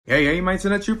Hey, my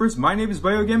internet troopers, my name is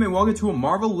BioGame and welcome to a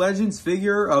Marvel Legends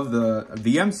figure of the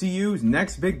MCU's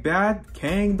next big bad,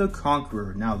 Kang the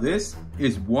Conqueror. Now this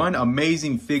is one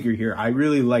amazing figure here. I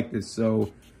really like this.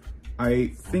 So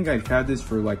I think I've had this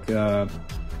for like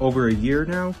over a year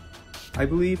now, I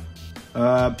believe,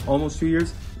 almost 2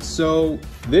 years. So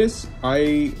this,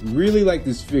 I really like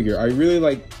this figure. I really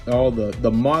like all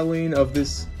the modeling of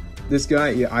this guy.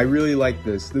 Yeah, I really like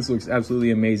this. This looks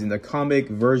absolutely amazing. The comic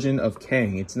version of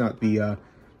Kang. It's not the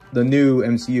new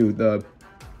MCU, the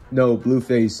no blue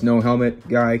face, no helmet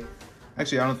guy.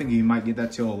 Actually, I don't think you might get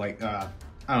that till like I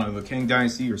don't know, the Kang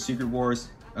Dynasty or Secret Wars.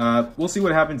 We'll see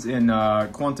what happens in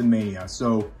Quantum Mania.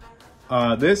 So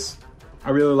this,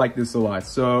 I really like this a lot.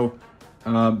 So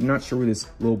I'm not sure where this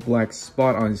little black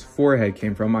spot on his forehead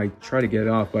came from. I tried to get it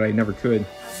off, but I never could.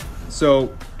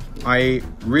 So I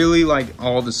really like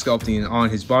all the sculpting on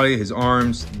his body, his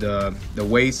arms, the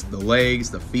waist, the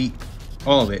legs, the feet,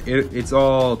 all of it. It's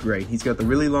all great. He's got the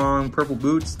really long purple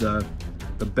boots, the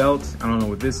belt, I don't know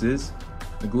what this is,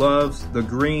 the gloves, the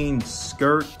green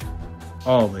skirt,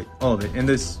 all of it. And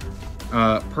this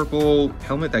purple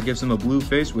helmet that gives him a blue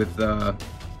face with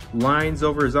lines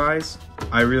over his eyes.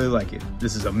 I really like it.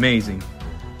 This is amazing.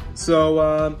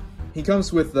 So he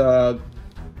comes with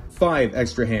 5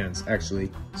 extra hands,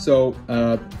 actually. So,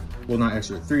 well, not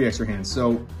extra, 3 extra hands.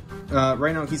 So,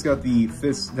 right now he's got the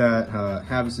fist that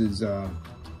has his,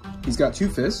 he's got 2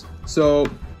 fists. So,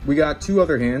 we got 2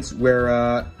 other hands where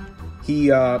I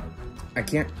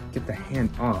can't get the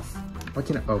hand off. Why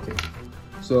can't I? Okay.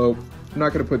 So, I'm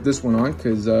not gonna put this one on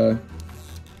because, okay.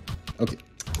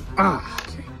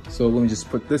 Okay. So, let me just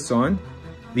put this on.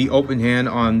 The open hand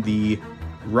on the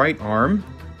right arm.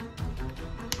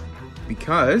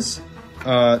 Because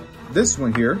this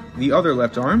one here, the other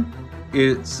left arm,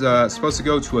 is supposed to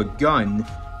go to a gun.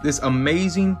 This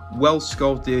amazing,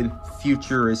 well-sculpted,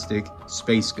 futuristic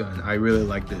space gun. I really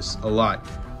like this a lot.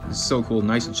 It's so cool,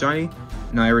 nice and shiny.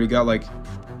 And I already got like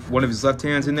one of his left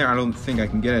hands in there. I don't think I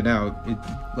can get it out. It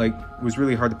like was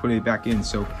really hard to put it back in.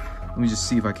 So let me just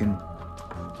see if I can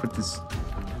put this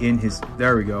in his.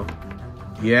 There we go.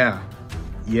 Yeah.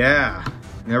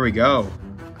 There we go.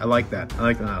 I like that. I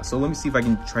like that. So let me see if I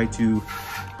can try to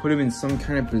put him in some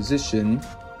kind of position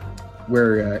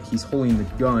where he's holding the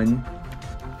gun.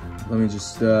 Let me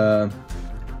just let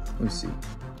me see,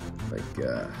 like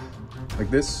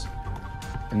this,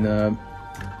 and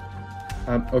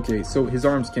okay. So his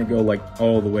arms can't go like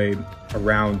all the way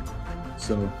around.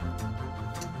 So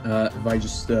if I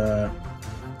just you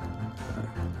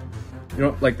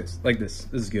know, like this. This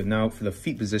is good. Now for the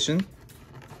feet position.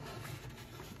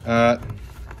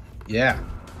 Yeah.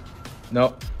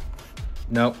 No.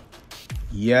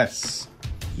 Yes.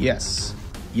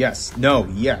 No.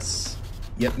 Yes.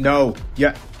 Yep. No.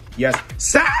 Yeah. Yes.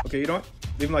 Stop! Okay, you know what?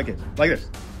 Leave him like it. Like this.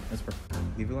 That's perfect.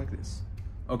 Leave it like this.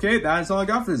 Okay, that is all I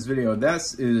got for this video.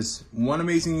 This is one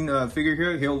amazing figure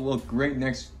here. He'll look great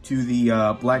next to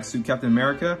the black suit Captain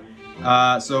America.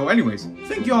 So anyways,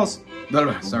 thank you all.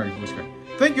 Sorry,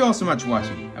 thank you all so much for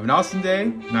watching. Have an awesome day,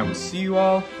 and I will see you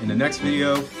all in the next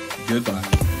video. Goodbye.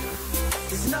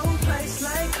 There's no place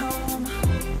like home.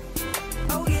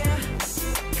 Oh yeah,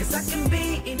 'cause I can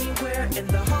be anywhere in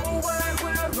the whole wide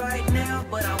world right now,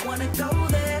 but I wanna go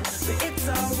there. But it's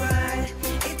alright,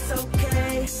 it's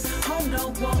okay. Home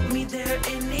don't want me there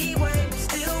anyway.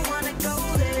 Still wanna go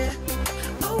there.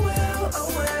 Oh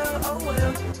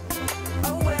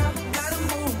well, gotta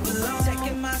move along.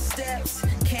 Taking my steps,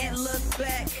 can't look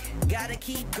back. Gotta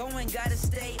keep going, gotta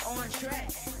stay on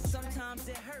track.